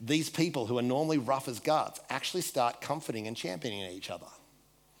 these people who are normally rough as guts actually start comforting and championing each other.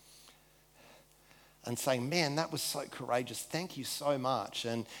 And saying, man, that was so courageous. Thank you so much.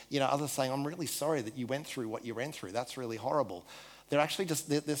 And, others saying, I'm really sorry that you went through what you went through. That's really horrible. They're actually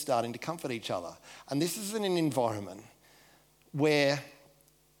they're starting to comfort each other. And this is in an environment where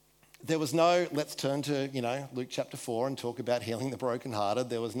there was no, let's turn to, Luke chapter 4 and talk about healing the brokenhearted.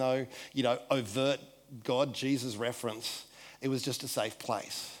 There was no, overt God, Jesus reference. It was just a safe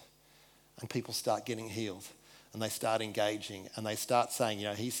place. And people start getting healed. And they start engaging and they start saying,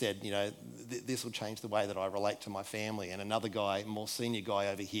 he said, this will change the way that I relate to my family. And another guy, more senior guy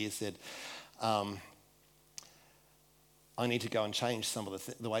over here said, I need to go and change some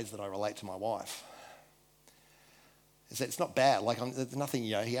of the ways that I relate to my wife. He said, it's not bad. There's nothing,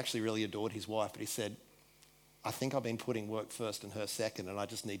 he actually really adored his wife, but he said, I think I've been putting work first and her second, and I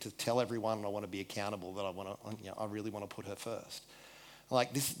just need to tell everyone and I want to be accountable that I really want to put her first.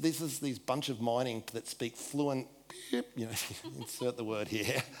 This is these bunch of mining that speak fluent, insert the word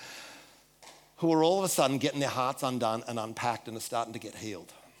here, who are all of a sudden getting their hearts undone and unpacked and are starting to get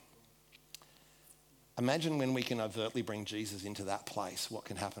healed. Imagine when we can overtly bring Jesus into that place, what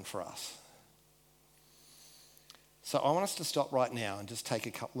can happen for us. So I want us to stop right now and just take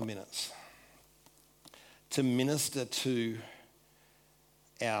a couple of minutes to minister to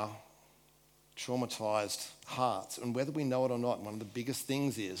our traumatized hearts. And whether we know it or not, one of the biggest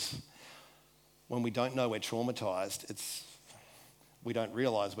things is when we don't know we're traumatized, we don't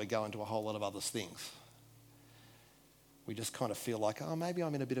realize we're going to a whole lot of other things. We just kind of feel like, maybe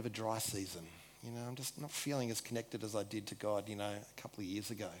I'm in a bit of a dry season. I'm just not feeling as connected as I did to God, a couple of years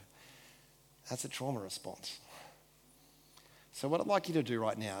ago. That's a trauma response. So what I'd like you to do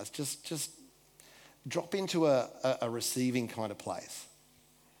right now is just drop into a receiving kind of place.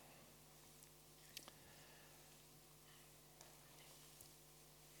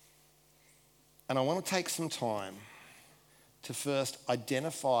 And I want to take some time to first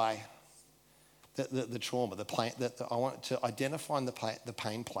identify the trauma, I want to identify the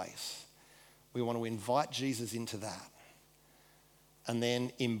pain place. We want to invite Jesus into that and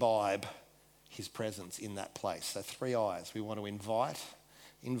then imbibe his presence in that place. So 3 I's. We want to invite,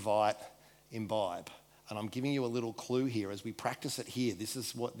 imbibe. And I'm giving you a little clue here as we practice it here. This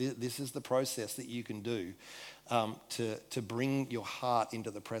is the process that you can do to bring your heart into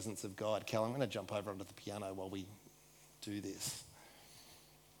the presence of God. Cal, I'm going to jump over onto the piano while we do this.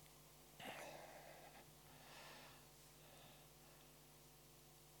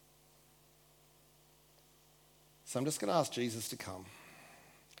 So I'm just going to ask Jesus to come.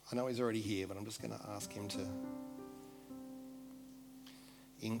 I know he's already here, but I'm just going to ask him to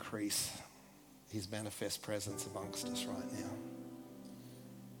increase his manifest presence amongst us right now.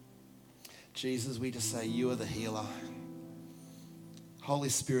 Jesus, we just say you are the healer. Holy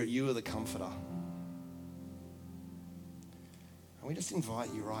Spirit, you are the comforter. And we just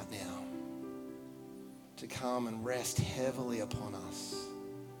invite you right now to come and rest heavily upon us.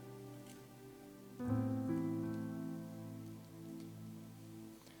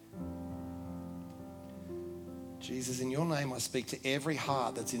 Jesus, in your name, I speak to every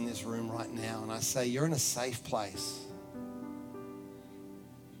heart that's in this room right now, and I say you're in a safe place.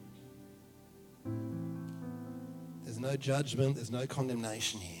 There's no judgment, there's no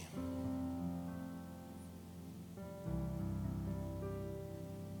condemnation here.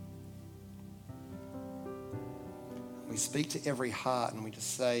 We speak to every heart and we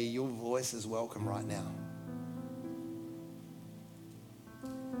just say your voice is welcome right now.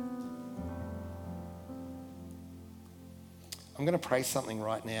 I'm going to pray something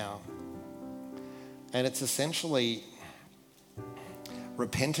right now, and it's essentially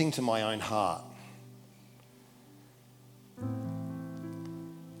repenting to my own heart.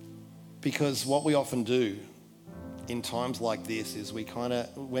 Because what we often do in times like this is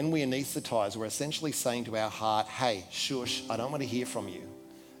when we anesthetize, we're essentially saying to our heart, hey, shush, I don't want to hear from you.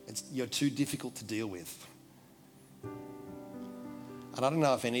 You're too difficult to deal with. And I don't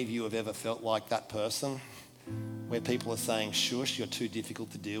know if any of you have ever felt like that person where people are saying, shush, you're too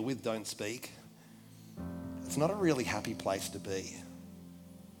difficult to deal with, don't speak. It's not a really happy place to be.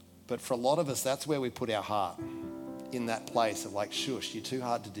 But for a lot of us, that's where we put our heart, in that place of like, shush, you're too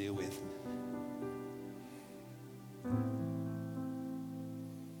hard to deal with.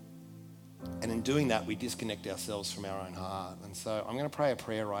 And in doing that, we disconnect ourselves from our own heart. And so I'm going to pray a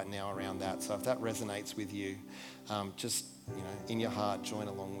prayer right now around that. So if that resonates with you, just, in your heart, join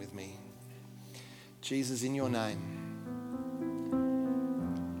along with me. Jesus, in your name,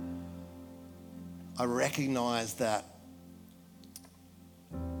 I recognize that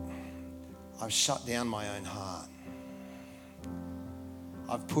I've shut down my own heart.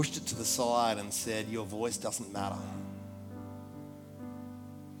 I've pushed it to the side and said, your voice doesn't matter.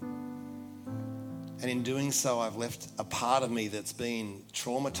 And in doing so, I've left a part of me that's been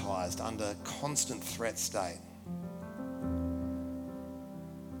traumatized under constant threat state.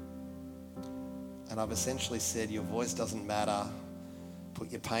 And I've essentially said, your voice doesn't matter.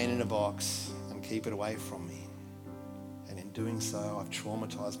 Put your pain in a box and keep it away from me. And in doing so, I've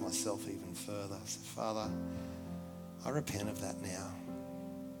traumatized myself even further. So, Father, I repent of that now.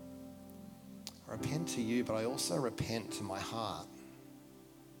 I repent to you, but I also repent to my heart.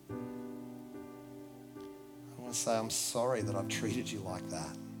 I want to say I'm sorry that I've treated you like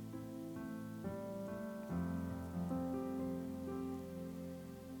that.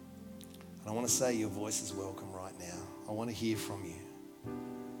 And I want to say your voice is welcome right now. I want to hear from you.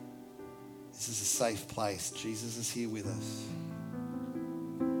 This is a safe place. Jesus is here with us.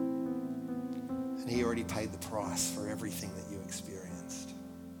 And he already paid the price for everything that you experienced.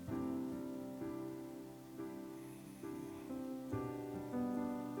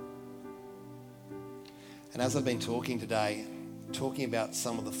 And as I've been talking today, talking about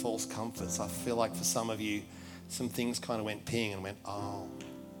some of the false comforts, I feel like for some of you, some things kind of went ping and went, oh,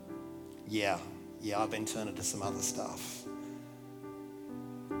 yeah, I've been turning to some other stuff.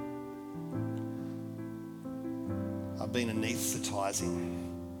 I've been anesthetizing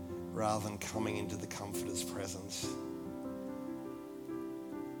rather than coming into the Comforter's presence.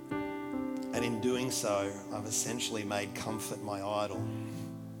 And in doing so, I've essentially made comfort my idol.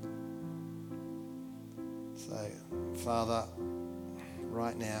 So, Father,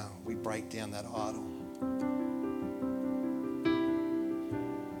 right now, we break down that idol.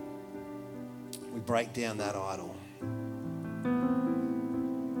 We break down that idol.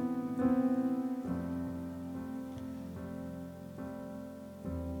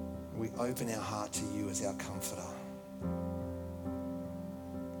 We open our heart to you as our comforter.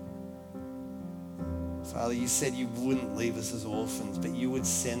 Father, you said you wouldn't leave us as orphans, but you would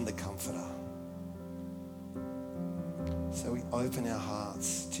send the comforter. So we open our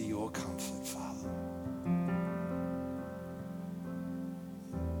hearts to your comfort, Father.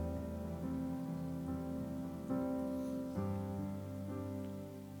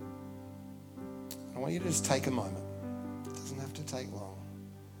 I want you to just take a moment. It doesn't have to take long.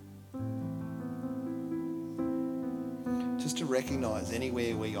 Just to recognize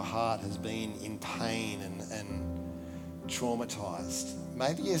anywhere where your heart has been in pain and traumatized.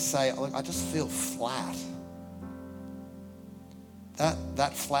 Maybe you say, look, I just feel flat.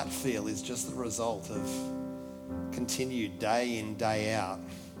 That flat feel is just the result of continued day in, day out,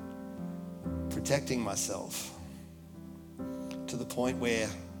 protecting myself to the point where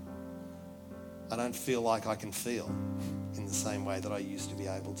I don't feel like I can feel in the same way that I used to be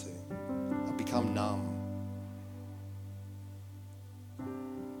able to. I've become numb.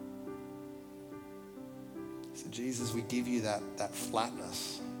 So Jesus, we give you that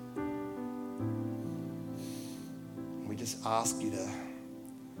flatness. We just ask you to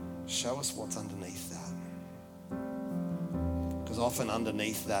show us what's underneath that. Because often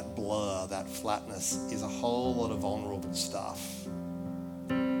underneath that blur, that flatness, is a whole lot of vulnerable stuff.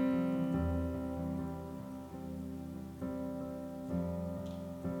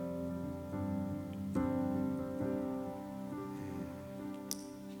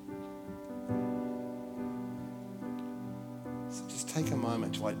 So just take a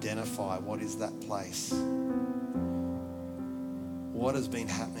moment to identify what is that place. What has been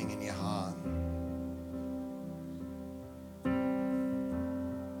happening in your heart?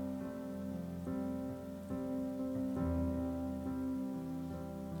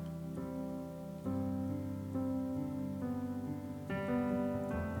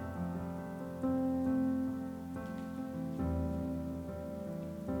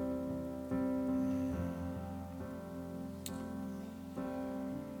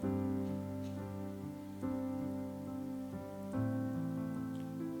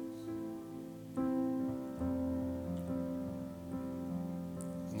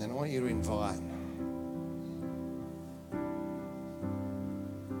 Then I want you to invite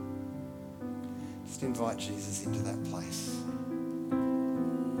Jesus into that place.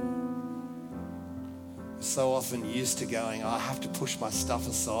 We're so often used to going, I have to push my stuff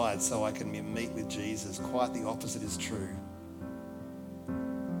aside so I can meet with Jesus. Quite the opposite is true.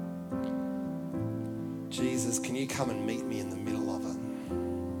 Jesus, can you come and meet me in the middle of it?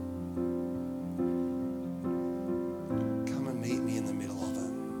 Come and meet me in the middle of it.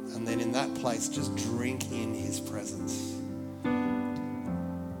 And then in that place, just drink in his presence.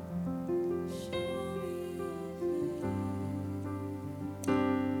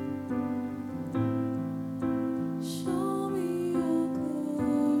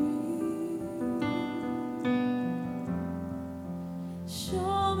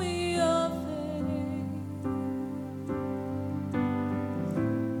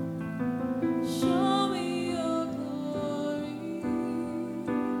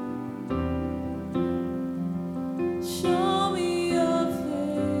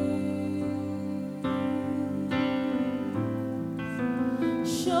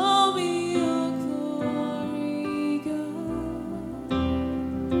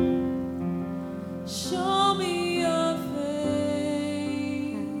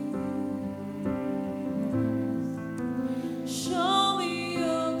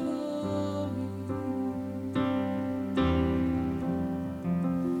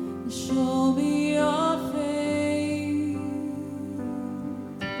 Show me your face.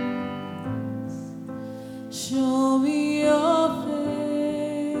 Show me your face.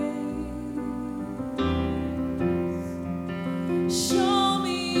 Show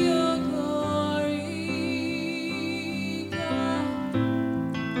me your glory, God.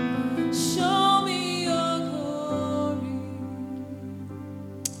 Show me your glory.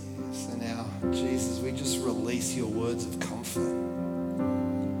 So now, Jesus, we just release your words of comfort.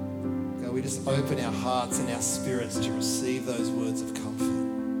 God, we just open our hearts and our spirits to receive those words of comfort.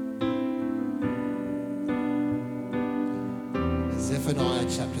 Zephaniah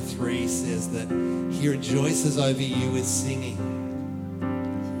chapter 3 says that he rejoices over you with singing,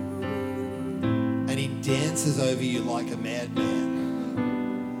 and he dances over you like a madman.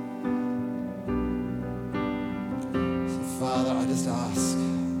 So Father, I just ask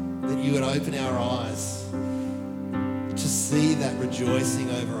that you would open our eyes to see that rejoicing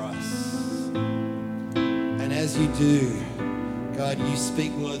over us. And as you do, God, you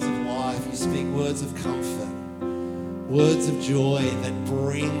speak words of life, you speak words of comfort, words of joy that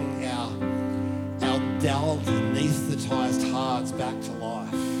bring our dulled, anesthetized hearts back to life.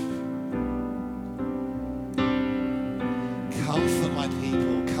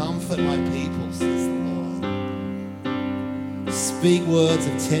 Comfort my people, says the Lord. Speak words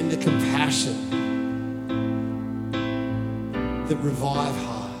of tender compassion that revive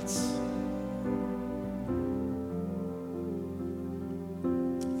hearts.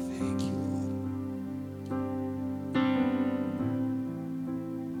 Thank you, Lord.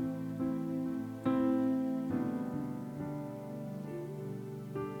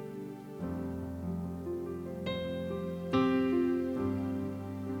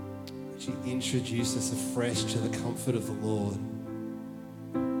 Would you introduce us afresh to the comfort of the Lord?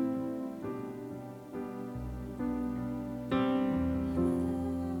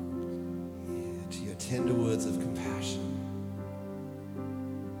 Tender words of compassion.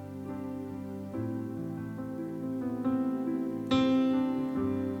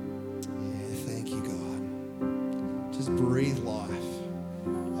 Yeah, thank you, God. Just breathe life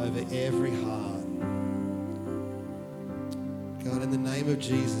over every heart. God, in the name of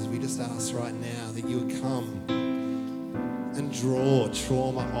Jesus, we just ask right now that you would come and draw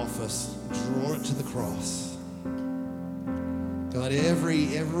trauma off us, draw it to the cross. God,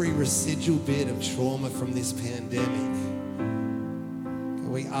 every residual bit of trauma from this pandemic, God,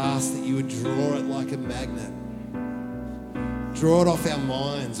 we ask that you would draw it like a magnet. Draw it off our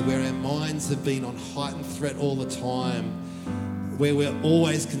minds, where our minds have been on heightened threat all the time, where we're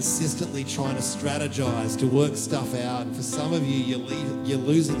always consistently trying to strategize to work stuff out. And for some of you, you're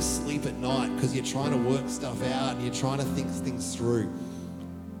losing sleep at night because you're trying to work stuff out and you're trying to think things through.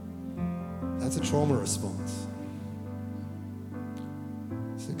 That's a trauma response.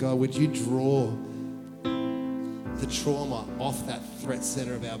 So God, would you draw the trauma off that threat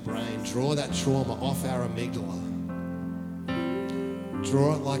center of our brain? Draw that trauma off our amygdala.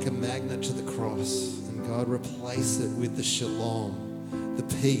 Draw it like a magnet to the cross. And God, replace it with the shalom, the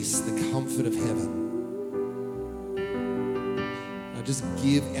peace, the comfort of heaven. Now just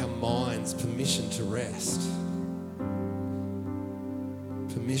give our minds permission to rest,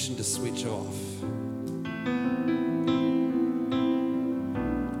 permission to switch off.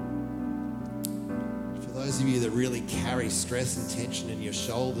 Those of you that really carry stress and tension in your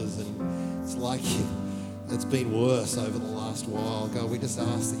shoulders, and it's like it's been worse over the last while, God, we just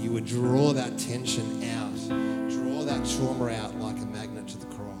ask that you would draw that tension out, draw that trauma out like a magnet to the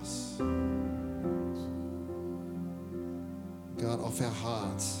cross. God, off our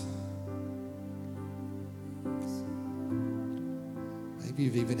hearts. Maybe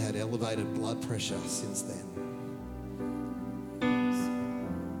you've even had elevated blood pressure since then.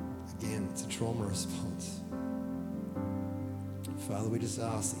 Again, it's a trauma response. Father, we just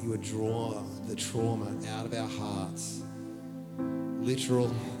ask that you would draw the trauma out of our hearts,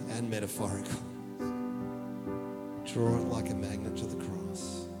 literal and metaphorical. Draw it like a magnet to the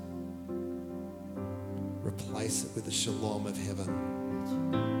cross. Replace it with the shalom of heaven.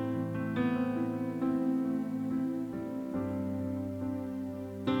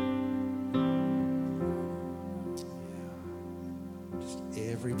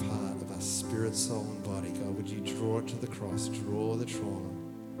 Every part of our spirit, soul, and body, God, would you draw it to the cross, draw the trauma.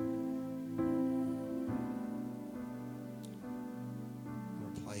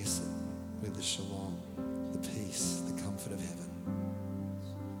 Replace it with the shalom, the peace, the comfort of heaven.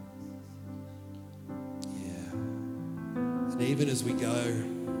 Yeah. And even as we go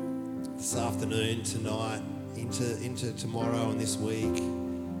this afternoon, tonight, into tomorrow and this week,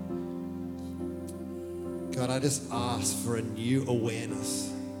 God, I just ask for a new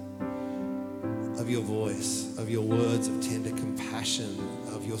awareness your voice, of your words of tender compassion,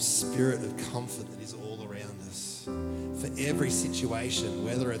 of your spirit of comfort that is all around us. For every situation,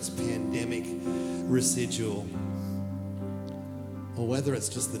 whether it's pandemic, residual, or whether it's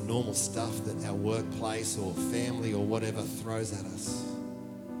just the normal stuff that our workplace or family or whatever throws at us.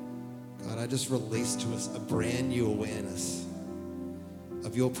 God, I just release to us a brand new awareness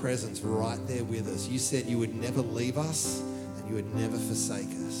of your presence right there with us. You said you would never leave us and you would never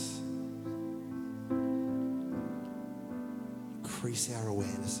forsake us. Increase our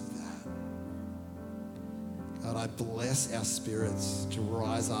awareness of that. God, I bless our spirits to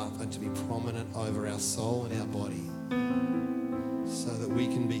rise up and to be prominent over our soul and our body so that we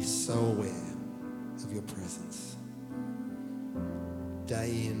can be so aware of your presence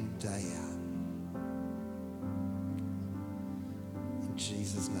day in, day out. In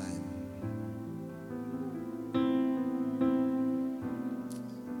Jesus' name.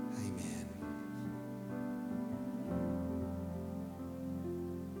 Amen.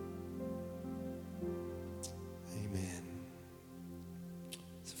 Amen.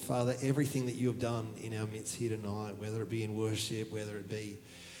 So, Father, everything that you have done in our midst here tonight, whether it be in worship, whether it be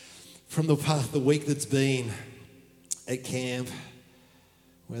from the part of the week that's been at camp,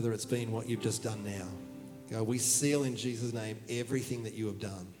 whether it's been what you've just done now, God, we seal in Jesus' name everything that you have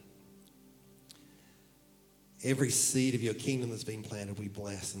done. Every seed of your kingdom that's been planted, we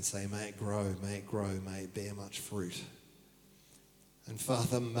bless and say, may it grow, may it bear much fruit. And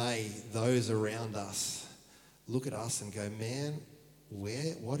Father, may those around us look at us and go, man,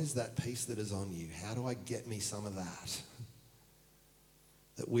 what is that piece that is on you? How do I get me some of that?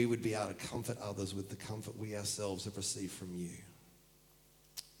 That we would be able to comfort others with the comfort we ourselves have received from you.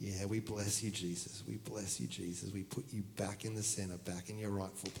 Yeah, we bless you, Jesus. We bless you, Jesus. We put you back in the center, back in your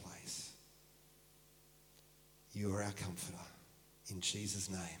rightful place. You are our comforter. In Jesus'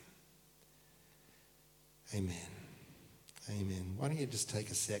 name. Amen. Amen. Why don't you just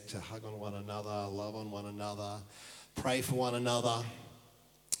take a sec to hug on one another, love on one another, pray for one another.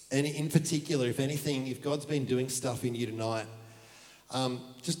 And in particular, if anything, if God's been doing stuff in you tonight,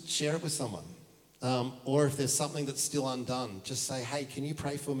 just share it with someone. Or if there's something that's still undone, just say, hey, can you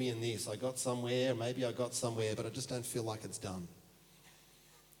pray for me in this? I got somewhere, maybe I got somewhere, but I just don't feel like it's done.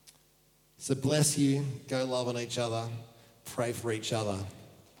 So bless you. Go love on each other. Pray for each other.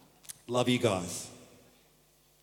 Love you guys.